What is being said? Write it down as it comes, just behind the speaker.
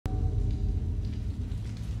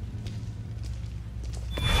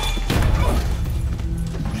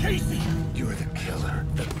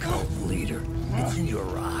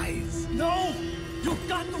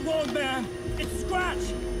wrong, man. It's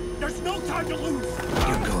Scratch. There's no time to lose.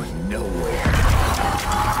 You're going nowhere.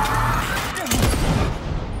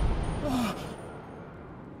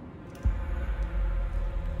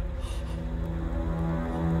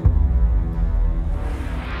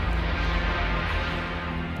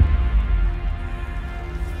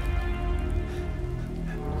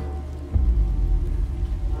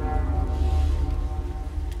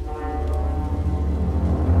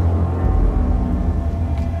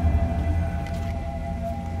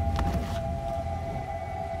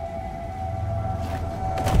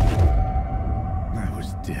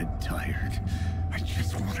 Dead tired. I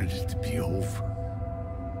just wanted it to be over.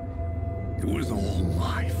 It was all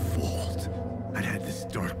my fault. I'd had this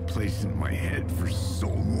dark place in my head for so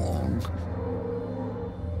long.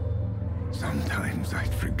 Sometimes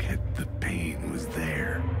I'd forget the pain was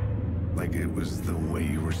there. Like it was the way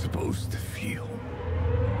you were supposed to feel.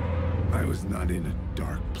 I was not in a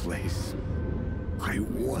dark place. I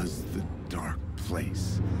was the dark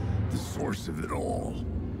place. The source of it all.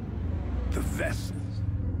 The vessel.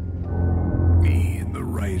 Me and the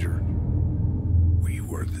writer, we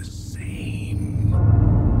were the same.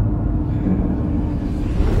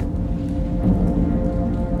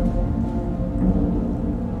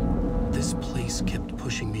 This place kept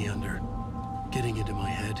pushing me under, getting into my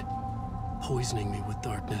head, poisoning me with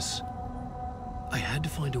darkness. I had to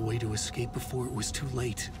find a way to escape before it was too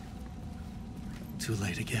late. Too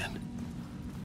late again.